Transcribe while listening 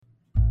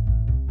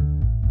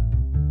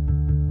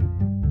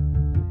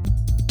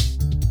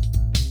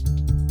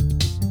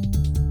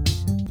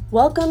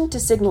Welcome to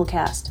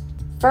Signalcast.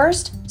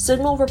 First,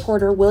 Signal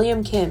reporter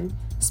William Kim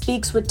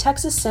speaks with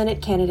Texas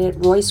Senate candidate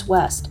Royce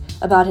West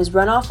about his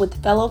runoff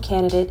with fellow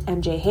candidate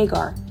MJ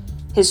Hagar,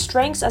 his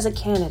strengths as a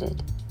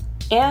candidate,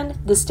 and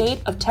the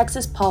state of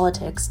Texas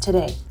politics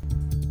today.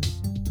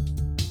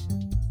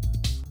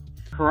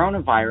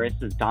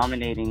 Coronavirus is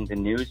dominating the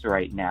news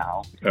right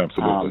now.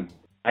 Absolutely.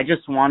 I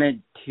just wanted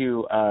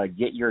to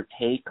get your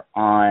take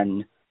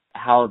on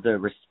how the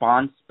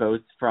response,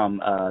 both from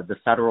the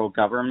federal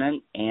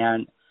government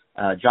and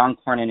John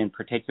Cornyn in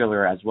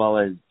particular, as well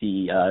as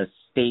the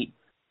state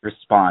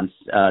response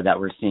that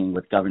we're seeing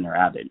with Governor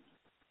Abbott.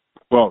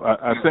 Well,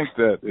 I think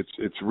that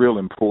it's real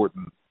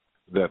important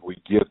that we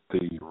get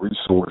the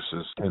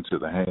resources into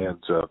the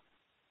hands of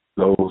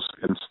those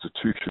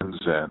institutions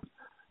and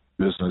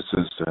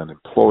businesses and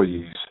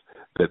employees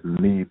that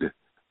need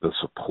the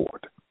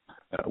support.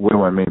 What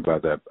do I mean by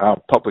that? Our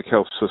public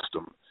health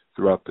system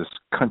throughout this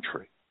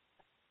country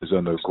is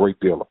under a great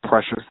deal of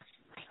pressure,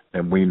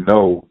 and we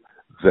know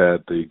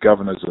that the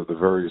governors of the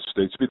various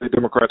states, be they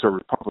Democrats or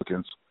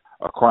Republicans,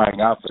 are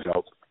crying out for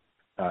help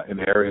in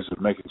the areas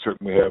of making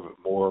certain we have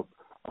more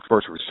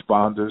first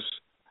responders,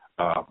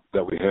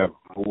 that we have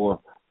more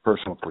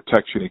personal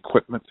protection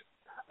equipment,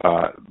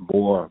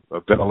 more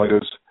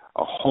ventilators,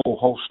 a whole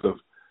host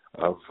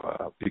of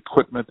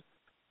equipment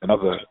and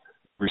other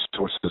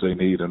resources they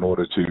need in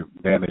order to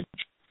manage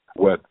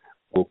what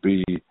will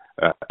be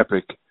an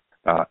epic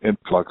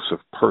influx of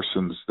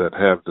persons that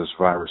have this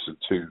virus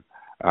into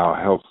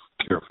our health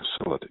care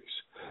facilities.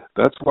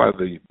 That's why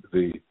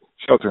the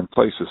shelter in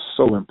place is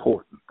so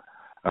important.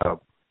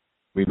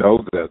 We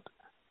know that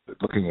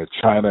looking at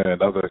China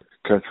and other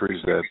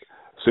countries that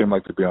seem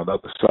like to be on the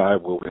other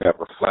side where we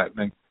have a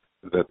flattening,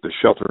 that the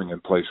sheltering in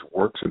place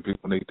works and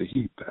people need to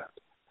heed that.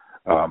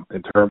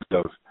 In terms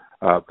of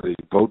the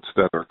votes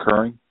that are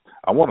occurring,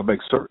 I want to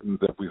make certain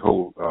that we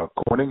hold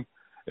Corning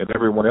and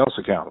everyone else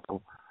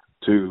accountable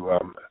to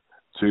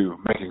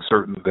making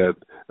certain that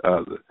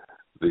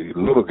the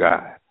little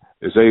guy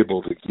is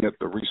able to get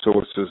the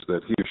resources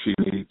that he or she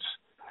needs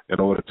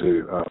in order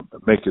to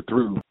make it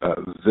through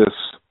this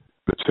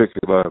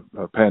particular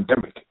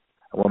pandemic.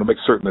 I want to make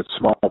certain that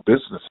small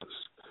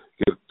businesses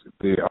get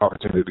the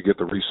opportunity to get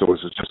the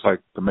resources just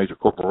like the major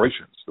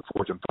corporations, the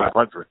Fortune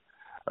 500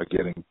 are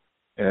getting,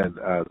 and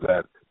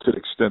that to the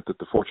extent that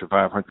the Fortune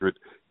 500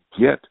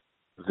 get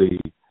the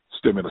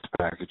stimulus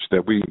package,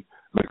 that we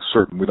make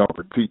certain we don't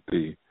repeat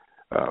the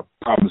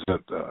problems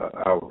that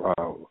our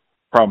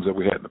problems that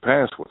we had in the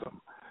past with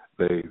them.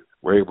 They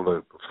were able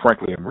to,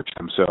 frankly, enrich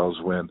themselves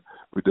when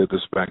we did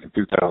this back in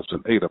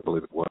 2008, I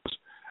believe it was,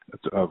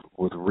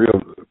 with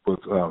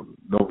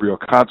no real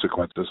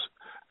consequences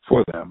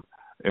for them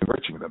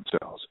enriching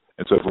themselves.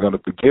 And so if we're going to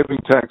be giving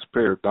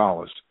taxpayer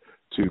dollars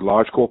to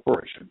large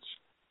corporations,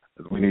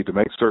 we need to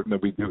make certain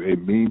that we do a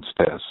means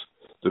test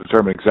to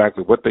determine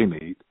exactly what they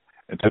need,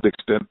 and to the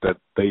extent that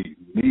they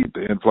need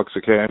the influx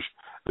of cash,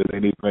 then they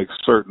need to make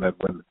certain that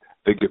when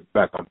they get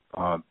back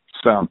on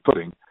sound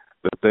footing,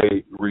 that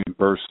they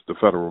reimburse the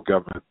federal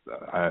government,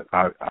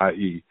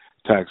 i.e.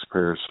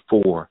 taxpayers,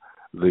 for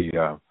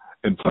the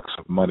influx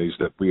of monies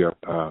that we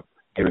are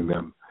giving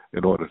them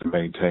in order to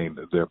maintain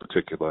their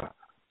particular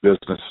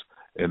business.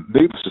 And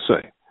needless to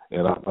say,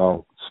 and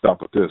I'll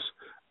stop with this,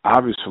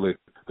 obviously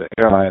the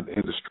airline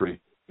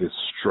industry is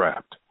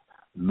strapped.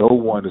 No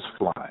one is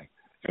flying,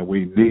 and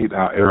we need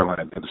our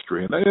airline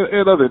industry and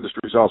other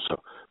industries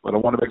also. But I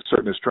want to make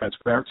certain there's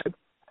transparency,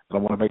 and I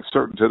want to make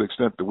certain to the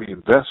extent that we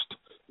invest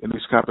in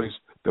these companies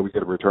that we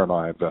get a return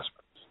on our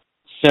investment.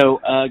 So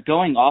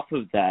going off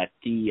of that,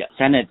 the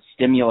Senate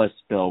stimulus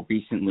bill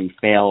recently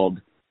failed.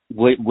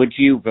 Would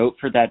you vote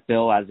for that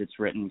bill as it's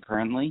written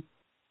currently?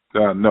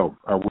 No,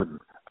 I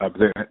wouldn't.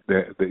 The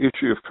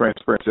issue of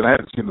transparency, and I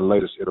haven't seen the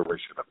latest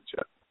iteration of it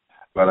yet,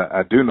 but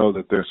I do know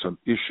that there's some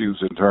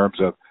issues in terms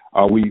of,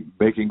 are we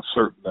making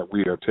certain that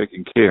we are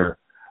taking care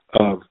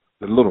of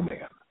the little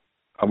man?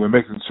 Are we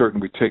making certain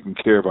we're taking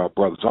care of our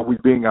brothers? Are we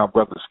being our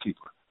brother's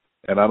keeper?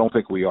 And I don't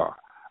think we are.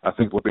 I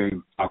think we're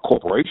being our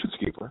corporation's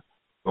keeper,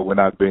 but we're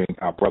not being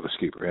our brother's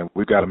keeper. And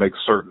we've got to make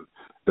certain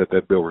that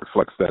that bill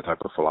reflects that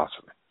type of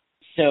philosophy.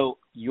 So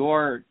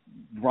your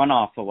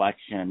runoff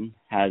election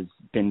has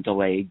been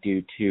delayed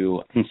due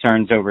to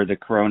concerns over the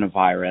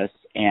coronavirus,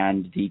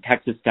 and the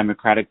Texas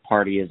Democratic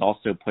Party is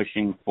also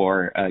pushing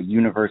for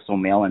universal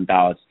mail-in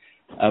ballots.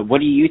 What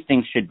do you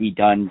think should be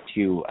done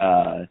to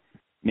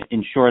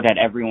ensure that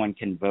everyone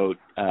can vote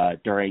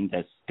during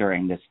this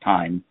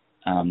time,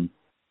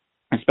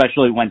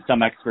 especially when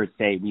some experts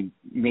say we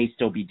may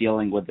still be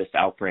dealing with this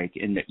outbreak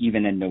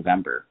even in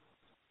November?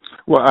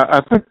 Well,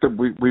 I think that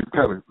we've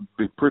got to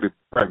be pretty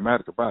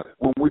pragmatic about it.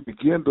 When we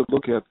begin to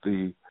look at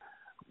the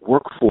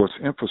workforce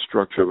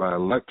infrastructure of our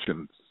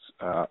election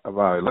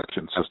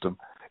system,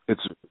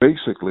 it's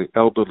basically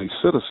elderly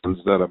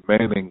citizens that are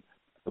manning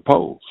the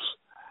polls.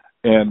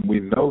 And we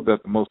know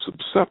that the most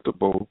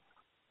susceptible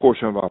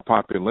portion of our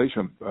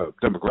population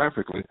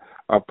demographically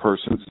are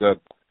persons that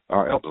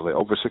are elderly,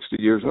 over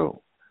 60 years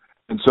old.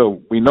 And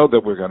so we know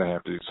that we're going to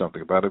have to do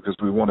something about it because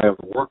we want to have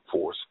the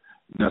workforce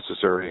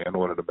necessary in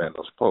order to man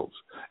those polls.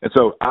 And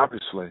so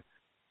obviously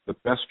the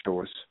best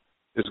choice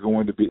is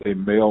going to be a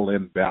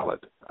mail-in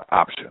ballot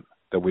option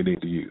that we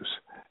need to use.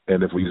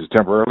 And if we use it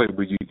temporarily,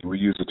 we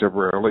use it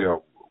temporarily,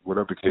 or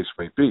whatever the case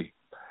may be.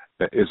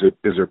 Is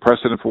there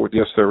precedent for it?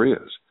 Yes, there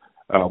is.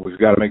 We've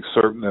got to make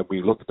certain that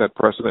we look at that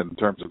precedent in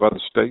terms of other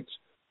states,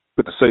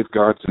 put the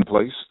safeguards in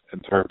place in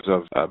terms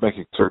of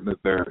making certain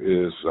that there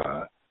is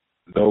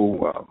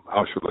no,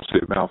 how should I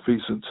say,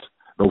 malfeasance,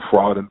 no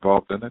fraud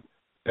involved in it.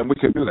 And we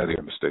can do that here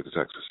in the state of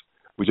Texas.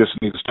 We just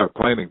need to start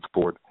planning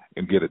for it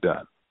and get it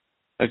done.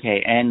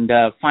 Okay, and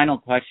final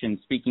question,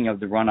 speaking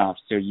of the runoff,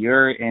 so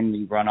you're in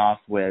the runoff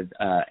with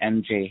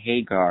MJ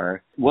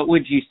Hagar. What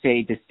would you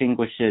say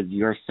distinguishes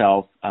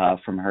yourself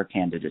from her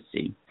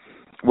candidacy?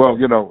 Well,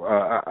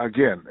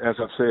 again, as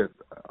I've said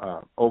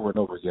over and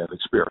over again,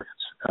 experience.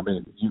 I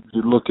mean,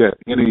 you look at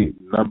any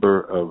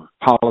number of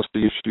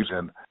policy issues,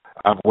 and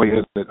I've weighed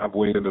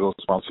into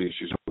those policy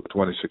issues over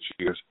 26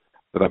 years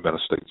that I've been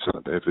a state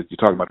senator. If you're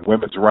talking about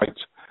women's rights,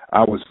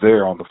 I was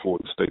there on the floor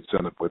of the state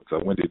senate with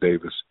Wendy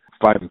Davis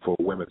fighting for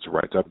women's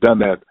rights. I've done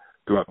that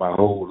throughout my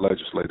whole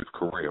legislative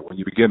career. When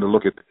you begin to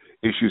look at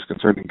issues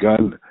concerning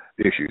gun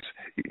issues,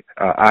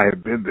 I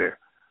have been there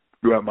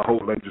throughout my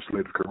whole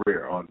legislative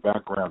career on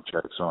background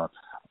checks, on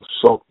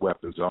assault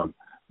weapons, on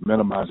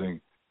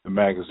minimizing the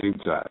magazine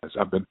size.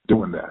 I've been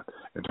doing that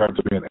in terms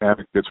of being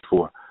advocates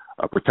for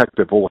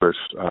protective orders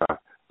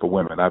for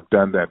women. I've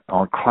done that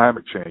on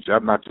climate change.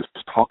 I've not just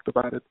talked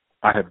about it.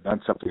 I have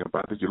done something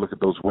about it. You look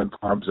at those wind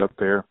farms up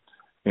there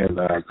in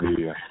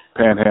the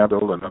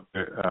Panhandle and up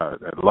there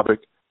at Lubbock.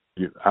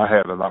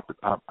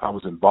 I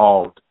was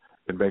involved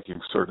in making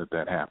certain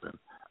that happened.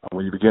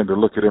 When you begin to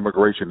look at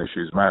immigration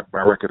issues, my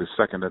record is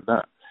second to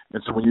none.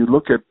 And so when you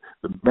look at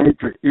the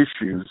major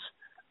issues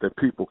that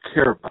people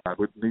care about,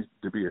 what needs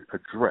to be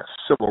addressed,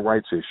 civil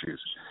rights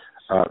issues,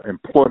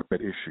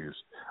 employment issues,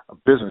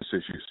 business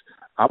issues,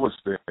 I was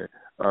the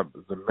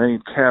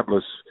main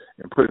catalyst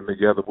in putting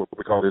together what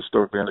we call the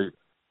Historic Vanity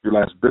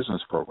Last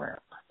Business Program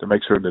to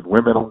make sure that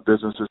women-owned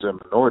businesses and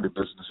minority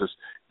businesses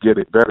get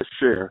a better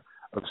share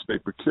of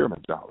state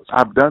procurement dollars.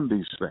 I've done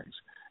these things.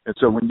 And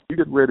so when you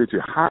get ready to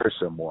hire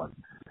someone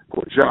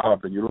for a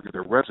job and you look at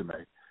their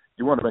resume,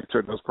 you want to make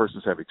certain those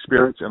persons have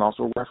experience and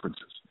also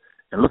references.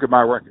 And look at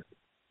my record.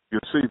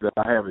 You'll see that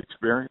I have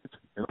experience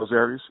in those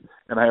areas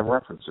and I have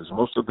references.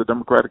 Most of the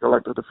Democratic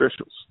elected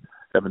officials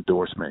have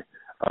endorsed me.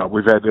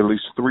 We've had at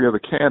least 3 other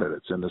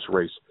candidates in this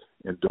race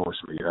endorse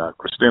me.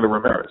 Christina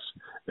Ramirez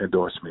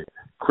endorsed me.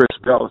 Chris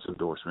Bellis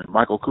endorsed me.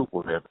 Michael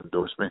Cooper have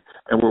endorsed me.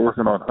 And we're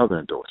working on other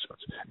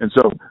endorsements. And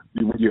so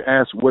when you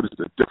ask what is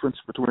the difference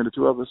between the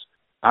two of us,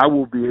 I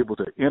will be able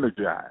to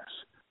energize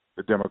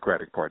the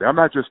Democratic Party. I'm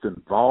not just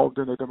involved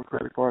in the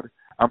Democratic Party.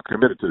 I'm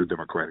committed to the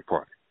Democratic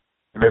Party.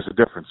 And there's a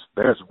difference.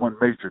 There's one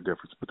major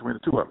difference between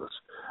the two of us.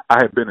 I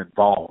have been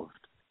involved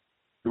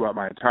throughout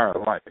my entire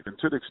life. And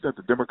to the extent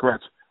the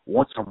Democrats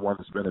want someone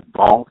that's been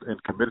involved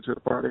and committed to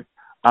the party,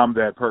 I'm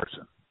that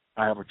person.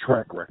 I have a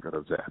track record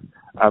of that.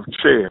 I've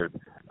chaired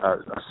a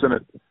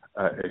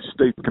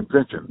state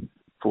convention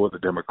for the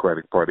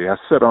Democratic Party. I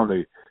sat on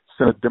the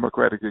Senate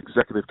Democratic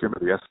Executive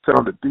Committee. I sat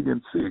on the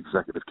DNC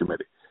Executive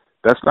Committee.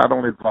 That's not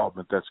only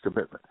involvement, that's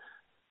commitment.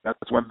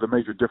 That's one of the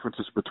major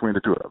differences between the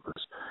two of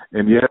us.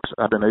 And yes,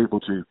 I've been able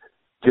to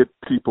get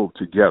people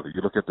together.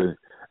 You look at the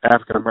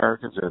African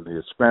Americans and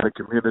the Hispanic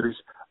communities,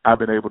 I've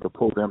been able to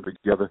pull them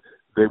together.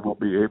 They will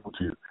be able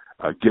to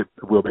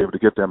we'll be able to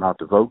get them out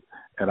to vote,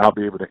 and I'll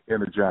be able to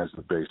energize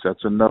the base.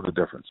 That's another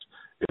difference.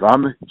 If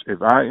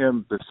I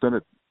am the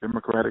Senate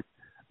Democratic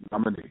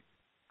nominee,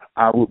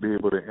 I will be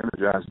able to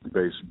energize the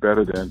base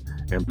better than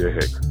MJ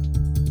Hagar.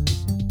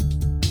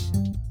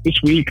 This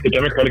week, the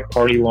Democratic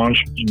Party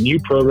launched a new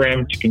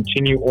program to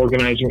continue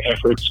organizing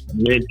efforts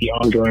amid the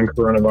ongoing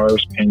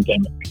coronavirus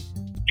pandemic.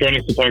 Joining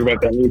us to talk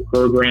about that new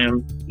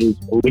program is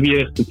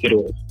Olivia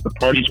Statidis, the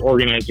party's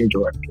organizing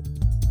director.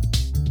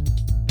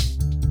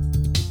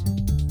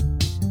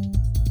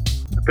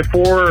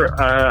 Before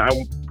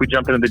we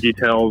jump into the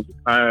details,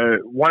 I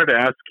wanted to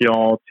ask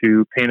y'all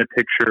to paint a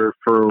picture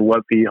for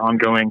what the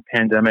ongoing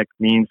pandemic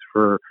means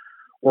for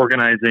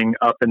organizing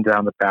up and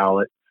down the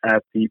ballot.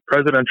 At the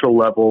presidential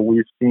level,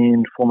 we've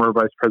seen former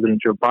Vice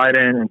President Joe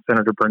Biden and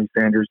Senator Bernie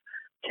Sanders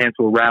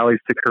cancel rallies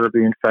to curb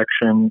the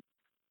infection.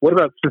 What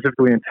about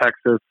specifically in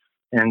Texas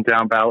and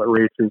down ballot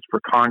races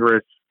for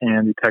Congress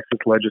and the Texas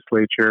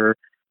legislature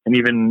and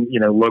even,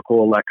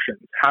 local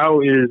elections?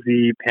 How is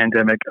the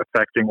pandemic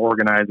affecting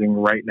organizing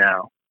right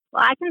now?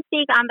 Well, I can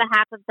speak on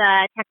behalf of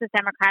the Texas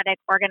Democratic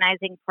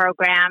Organizing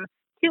Program.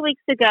 2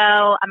 weeks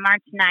ago, on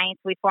March 9th,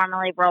 we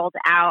formally rolled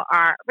out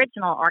our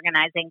original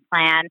organizing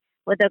plan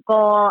with a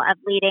goal of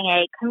leading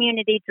a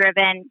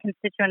community-driven,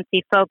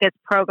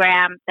 constituency-focused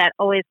program that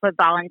always put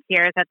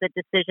volunteers at the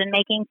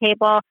decision-making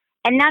table,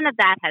 and none of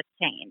that has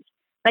changed.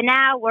 But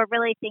now we're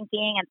really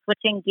thinking and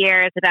switching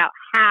gears about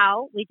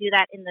how we do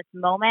that in this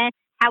moment,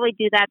 how we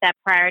do that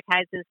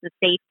prioritizes the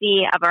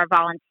safety of our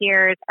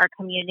volunteers, our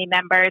community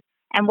members,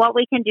 and what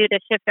we can do to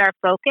shift our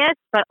focus,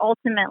 but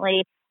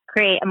ultimately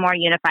create a more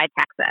unified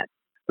Texas.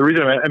 the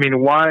reason,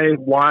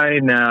 why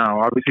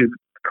now? Obviously,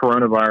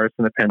 coronavirus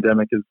and the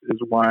pandemic is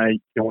why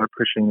we're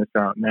pushing this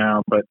out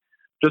now. But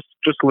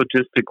just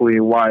logistically,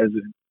 why is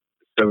it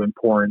so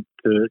important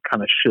to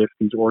kind of shift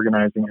these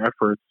organizing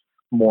efforts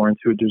more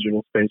into a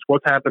digital space?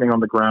 What's happening on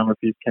the ground with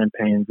these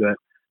campaigns that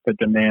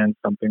demand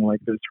something like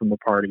this from the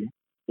party?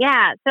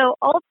 Yeah, so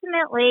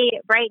ultimately,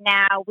 right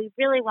now, we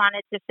really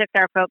wanted to shift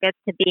our focus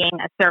to being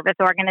a service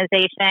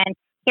organization,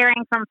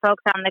 hearing from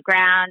folks on the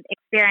ground,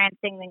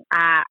 experiencing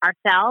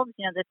ourselves,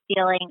 this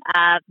feeling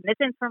of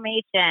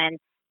misinformation,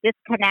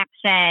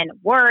 disconnection,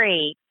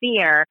 worry,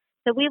 fear.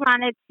 So we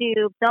wanted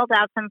to build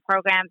out some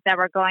programs that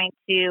were going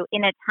to,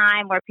 in a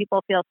time where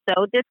people feel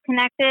so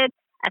disconnected,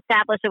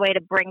 establish a way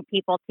to bring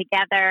people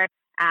together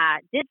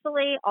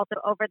digitally, also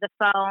over the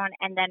phone,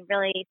 and then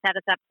really set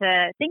us up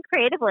to think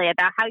creatively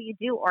about how you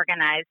do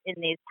organize in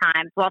these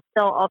times while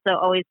still also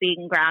always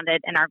being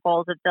grounded in our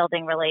goals of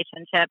building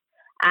relationships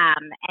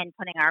and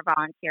putting our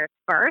volunteers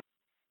first.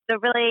 So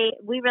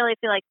we really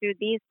feel like through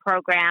these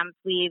programs,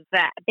 we've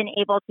been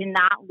able to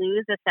not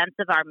lose a sense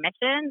of our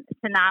mission,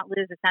 to not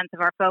lose a sense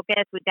of our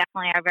focus. We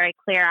definitely are very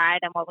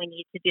clear-eyed on what we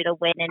need to do to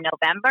win in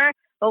November,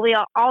 but we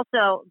are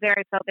also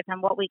very focused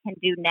on what we can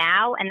do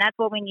now, and that's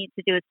what we need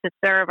to do is to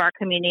serve our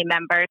community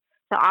members,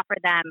 to offer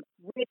them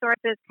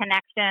resources,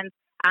 connections,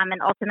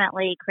 and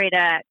ultimately create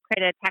a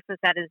Texas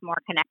that is more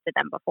connected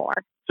than before.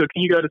 So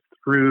can you go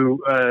through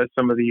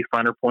some of the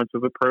finer points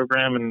of the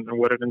program and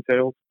what it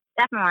entails?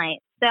 Definitely.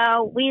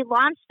 So we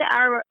launched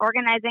our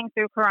Organizing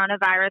Through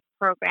Coronavirus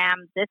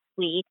program this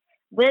week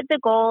with the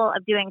goal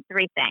of doing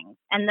three things.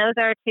 And those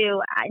are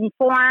to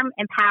inform,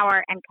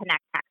 empower, and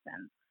connect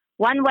Texans.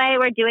 One way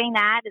we're doing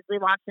that is we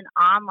launched an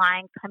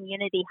online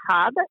community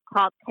hub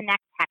called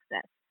Connect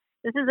Texas.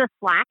 This is a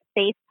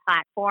Slack-based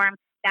platform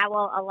that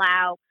will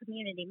allow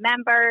community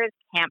members,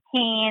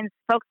 campaigns,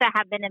 folks that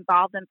have been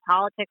involved in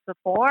politics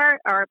before,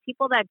 or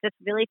people that just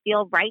really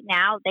feel right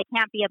now they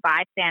can't be a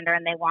bystander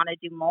and they want to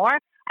do more,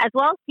 as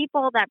well as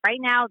people that right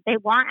now they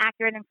want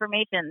accurate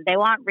information, they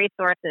want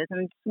resources,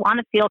 and just want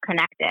to feel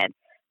connected.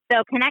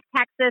 So Connect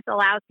Texas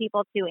allows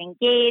people to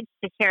engage,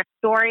 to share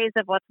stories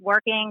of what's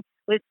working.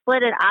 We've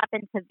split it up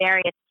into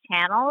various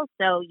channels,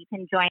 so you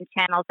can join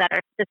channels that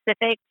are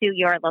specific to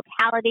your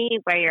locality,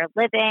 where you're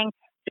living,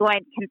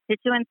 join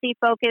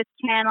constituency-focused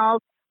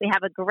channels. We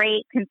have a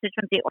great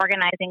constituency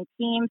organizing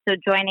team, so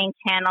joining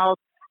channels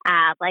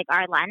like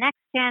our Latinx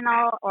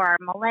channel or our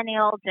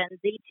Millennial Gen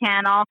Z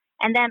channel,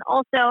 and then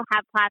also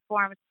have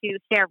platforms to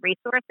share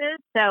resources.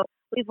 So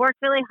we've worked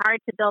really hard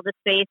to build a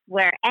space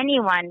where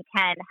anyone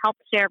can help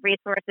share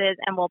resources,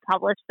 and we'll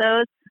publish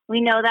those.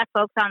 We know that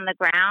folks on the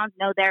ground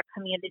know their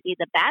community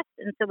the best,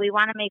 and so we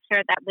want to make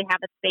sure that we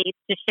have a space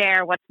to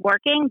share what's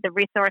working, the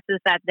resources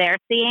that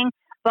they're seeing,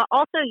 but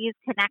also use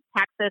Connect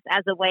Texas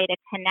as a way to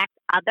connect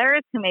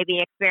others who may be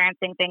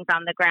experiencing things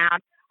on the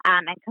ground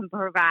and can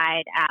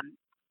provide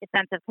a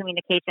sense of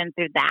communication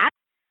through that.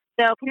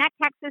 So Connect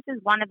Texas is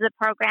one of the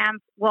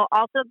programs. We'll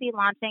also be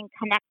launching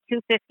Connect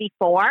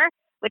 254,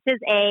 which is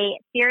a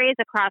series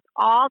across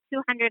all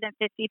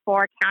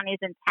 254 counties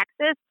in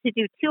Texas to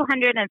do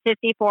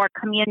 254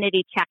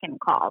 community check-in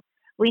calls.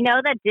 We know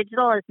that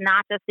digital is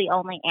not just the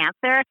only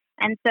answer,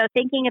 and so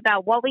thinking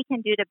about what we can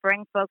do to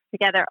bring folks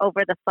together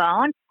over the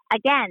phone.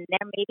 Again,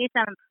 there may be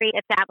some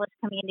pre-established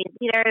community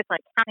leaders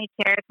like county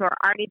chairs who are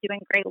already doing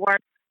great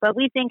work, but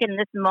we think in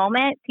this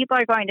moment, people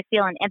are going to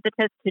feel an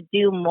impetus to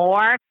do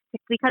more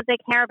because they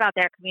care about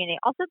their community,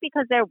 also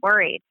because they're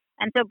worried.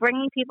 And so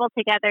bringing people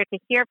together to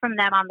hear from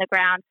them on the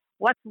ground,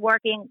 what's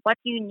working, what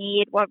do you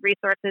need, what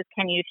resources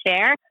can you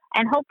share?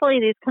 And hopefully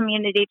these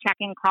community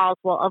check-in calls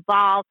will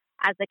evolve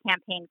as the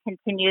campaign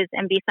continues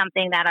and be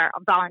something that our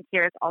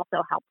volunteers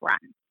also help run.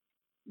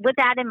 With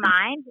that in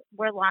mind,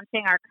 we're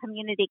launching our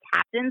Community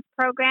Captains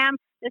program.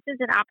 This is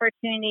an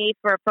opportunity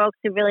for folks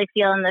who really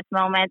feel in this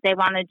moment they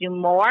want to do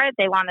more,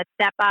 they want to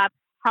step up,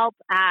 help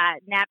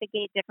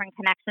navigate different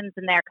connections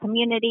in their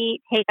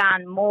community, take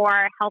on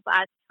more, help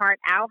us chart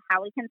out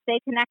how we can stay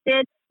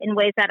connected in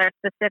ways that are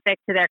specific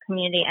to their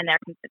community and their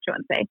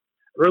constituency.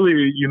 Earlier,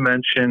 you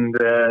mentioned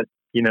that,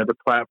 the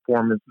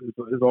platform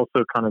is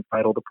also kind of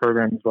vital. The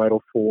program is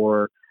vital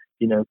for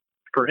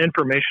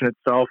information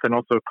itself and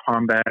also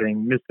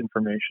combating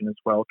misinformation as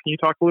well. Can you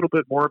talk a little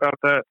bit more about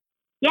that?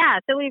 Yeah,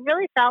 so we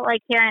really felt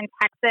like here in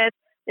Texas,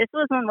 this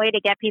was one way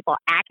to get people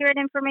accurate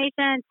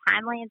information,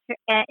 timely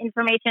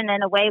information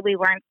in a way we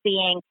weren't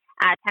seeing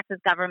Texas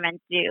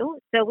government do.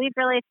 So we've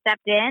really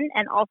stepped in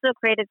and also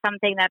created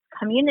something that's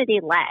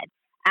community-led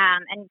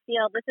and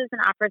feel this is an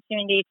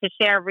opportunity to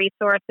share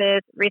resources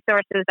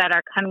that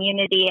are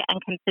community and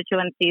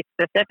constituency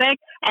specific,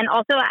 and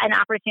also an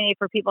opportunity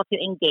for people to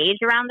engage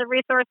around the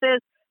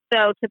resources.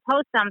 So to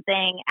post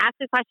something, ask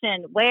the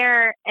question,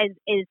 where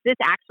is this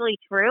actually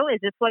true? Is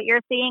this what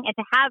you're seeing? And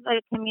to have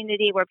a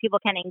community where people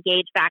can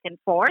engage back and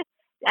forth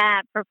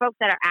for folks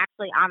that are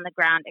actually on the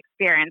ground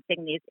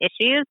experiencing these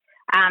issues.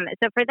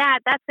 So for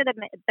that's going to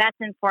best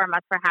inform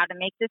us for how to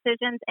make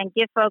decisions and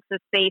give folks a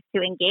space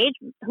to engage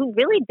who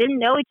really didn't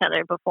know each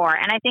other before.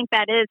 And I think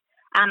that is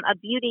A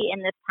beauty in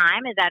this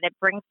time is that it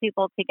brings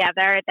people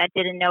together that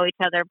didn't know each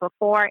other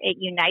before. It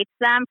unites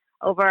them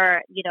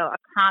over, a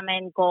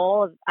common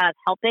goal of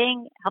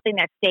helping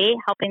their state,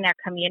 helping their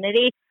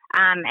community,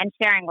 and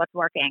sharing what's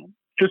working.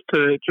 Just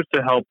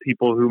to help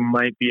people who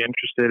might be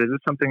interested, is this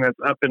something that's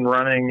up and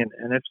running?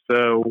 And if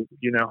so,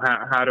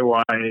 how do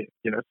I,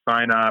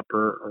 sign up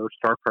or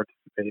start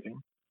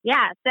participating?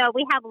 Yeah, so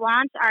we have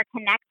launched our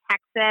Connect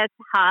Texas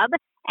Hub.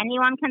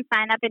 Anyone can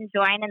sign up and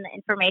join, and the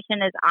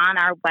information is on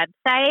our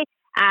website.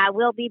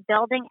 We'll be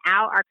building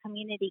out our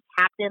community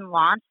captain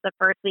launch the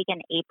first week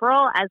in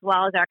April, as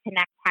well as our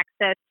Connect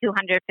Texas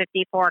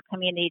 254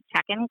 community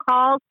check-in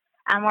calls.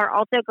 We're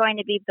also going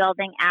to be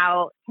building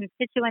out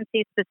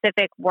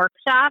constituency-specific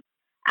workshops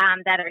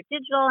that are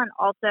digital and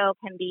also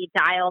can be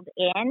dialed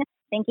in,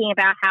 thinking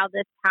about how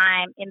this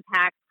time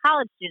impacts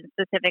college students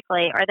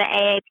specifically or the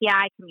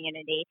AAPI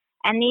community.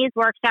 And these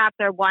workshops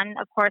are one,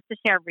 of course, to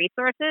share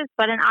resources,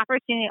 but an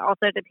opportunity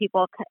also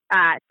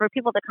for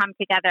people to come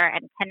together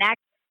and connect,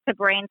 to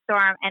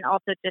brainstorm, and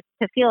also just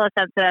to feel a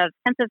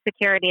sense of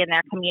security in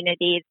their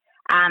communities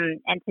and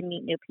to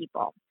meet new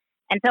people.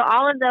 And so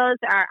all of those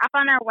are up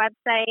on our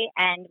website,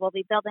 and we'll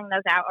be building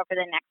those out over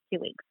the next 2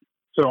 weeks.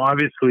 So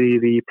obviously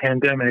the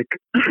pandemic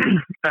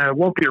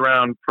won't be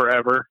around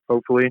forever,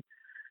 hopefully.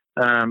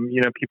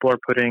 People are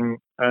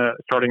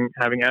starting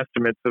having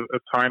estimates of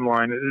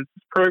timeline. Is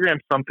this program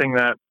something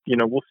that,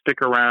 will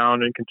stick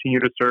around and continue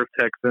to serve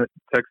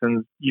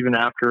Texans even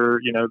after,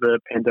 the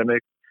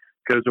pandemic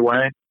goes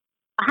away?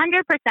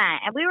 100%.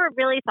 And we were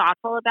really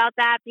thoughtful about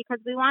that because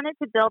we wanted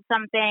to build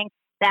something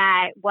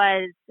that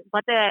was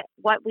what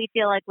we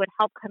feel like would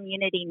help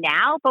community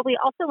now, but we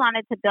also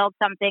wanted to build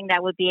something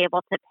that would be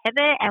able to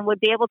pivot and would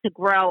be able to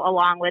grow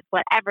along with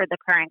whatever the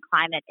current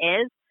climate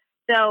is.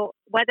 So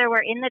whether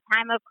we're in the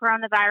time of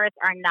coronavirus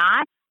or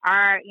not,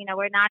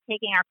 we're not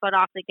taking our foot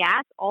off the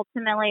gas.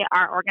 Ultimately,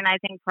 our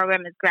organizing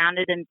program is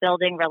grounded in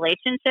building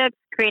relationships,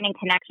 creating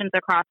connections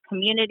across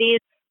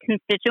communities,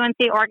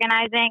 constituency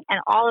organizing,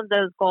 and all of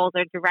those goals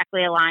are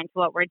directly aligned to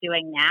what we're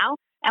doing now.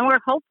 And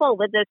we're hopeful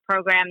with this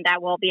program that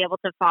we'll be able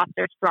to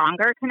foster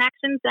stronger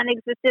connections than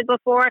existed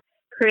before,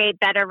 create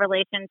better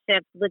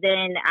relationships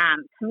within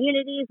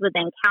communities,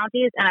 within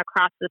counties, and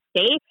across the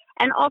state,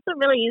 and also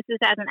really use this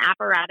as an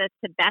apparatus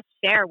to best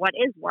share what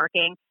is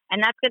working.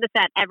 And that's going to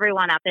set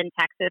everyone up in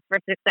Texas for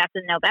success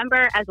in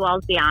November as well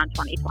as beyond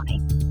 2020.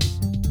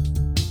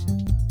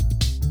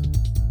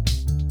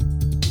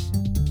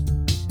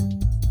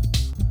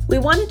 We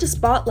wanted to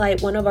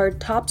spotlight one of our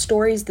top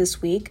stories this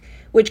week,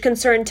 which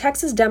concerned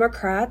Texas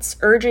Democrats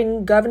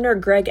urging Governor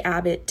Greg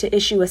Abbott to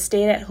issue a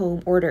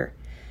stay-at-home order.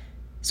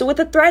 So with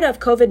the threat of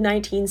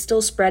COVID-19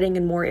 still spreading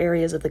in more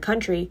areas of the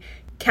country,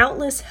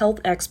 countless health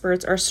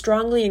experts are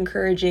strongly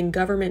encouraging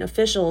government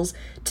officials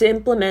to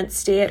implement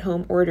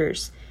stay-at-home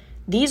orders.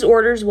 These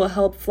orders will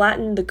help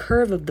flatten the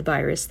curve of the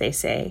virus, they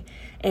say,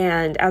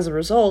 and as a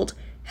result,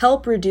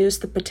 help reduce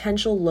the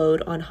potential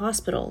load on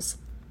hospitals.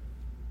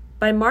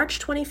 By March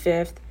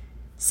 25th,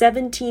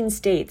 17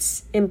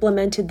 states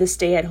implemented the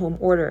stay-at-home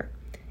order,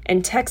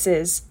 and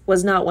Texas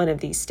was not one of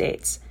these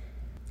states.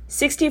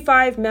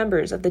 65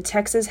 members of the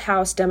Texas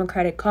House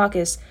Democratic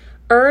Caucus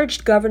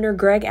urged Governor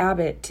Greg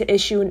Abbott to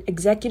issue an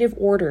executive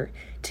order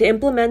to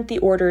implement the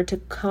order to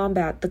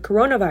combat the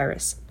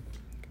coronavirus.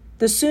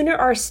 The sooner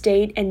our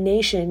state and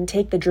nation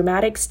take the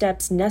dramatic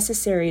steps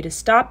necessary to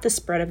stop the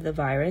spread of the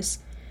virus,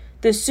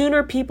 the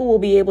sooner people will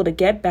be able to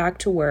get back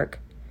to work,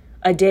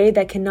 a day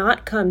that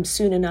cannot come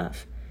soon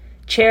enough.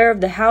 Chair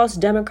of the House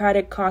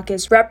Democratic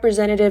Caucus,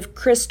 Representative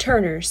Chris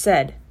Turner,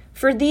 said,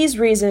 "For these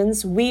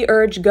reasons, we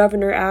urge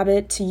Governor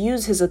Abbott to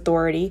use his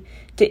authority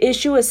to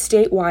issue a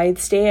statewide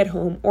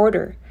stay-at-home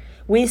order.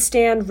 We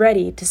stand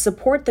ready to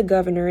support the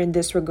governor in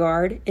this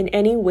regard in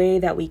any way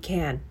that we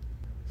can."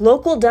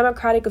 Local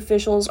Democratic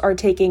officials are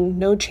taking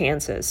no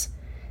chances.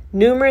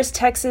 Numerous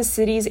Texas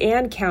cities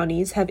and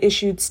counties have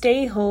issued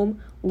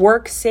stay-home,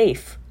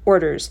 work-safe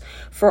orders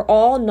for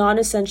all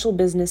non-essential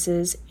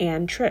businesses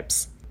and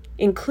trips,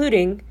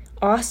 including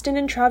Austin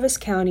and Travis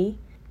County,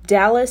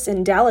 Dallas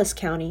and Dallas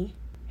County,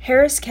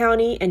 Harris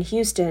County and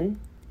Houston,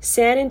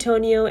 San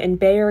Antonio and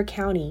Bexar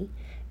County,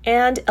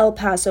 and El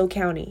Paso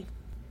County.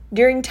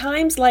 During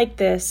times like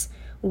this,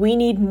 we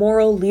need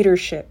moral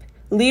leadership,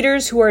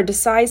 leaders who are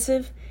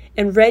decisive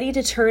and ready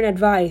to turn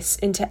advice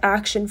into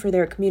action for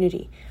their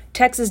community,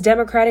 Texas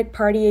Democratic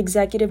Party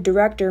Executive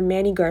Director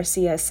Manny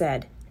Garcia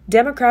said.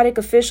 Democratic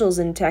officials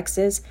in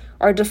Texas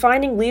are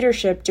defining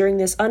leadership during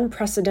this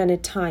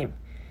unprecedented time.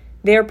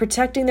 They are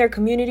protecting their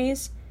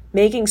communities,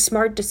 making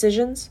smart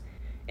decisions,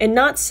 and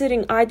not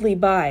sitting idly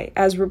by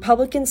as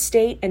Republican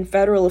state and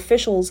federal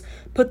officials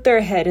put their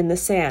head in the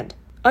sand.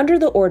 Under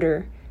the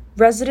order,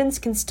 residents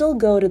can still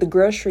go to the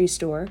grocery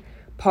store,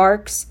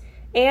 parks,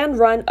 and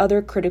run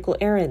other critical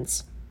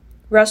errands.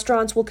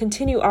 Restaurants will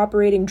continue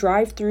operating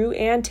drive-through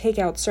and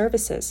takeout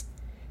services,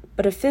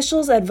 but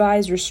officials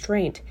advise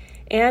restraint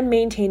and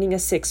maintaining a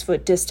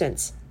 6-foot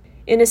distance.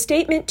 In a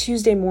statement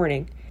Tuesday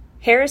morning,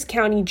 Harris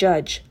County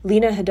Judge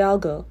Lina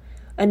Hidalgo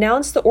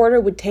announced the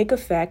order would take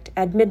effect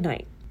at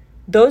midnight.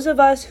 Those of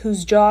us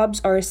whose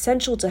jobs are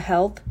essential to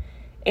health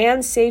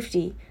and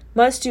safety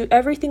must do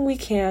everything we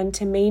can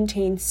to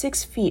maintain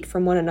 6 feet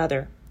from one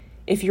another.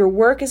 If your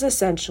work is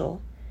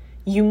essential,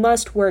 you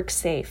must work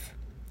safe.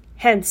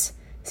 Hence,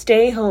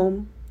 stay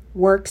home,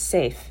 work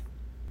safe.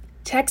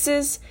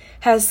 Texas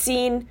has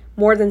seen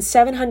more than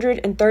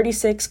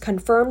 736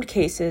 confirmed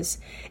cases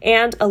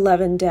and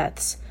 11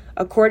 deaths,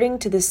 according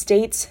to the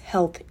state's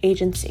health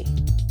agency.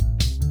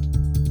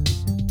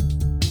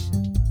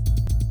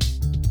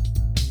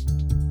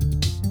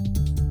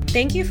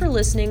 Thank you for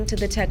listening to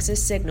the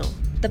Texas Signal.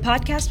 The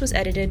podcast was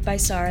edited by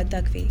Sarah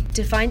Thukvi.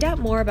 To find out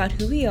more about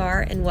who we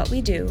are and what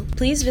we do,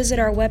 please visit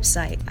our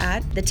website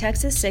at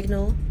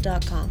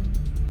thetexassignal.com.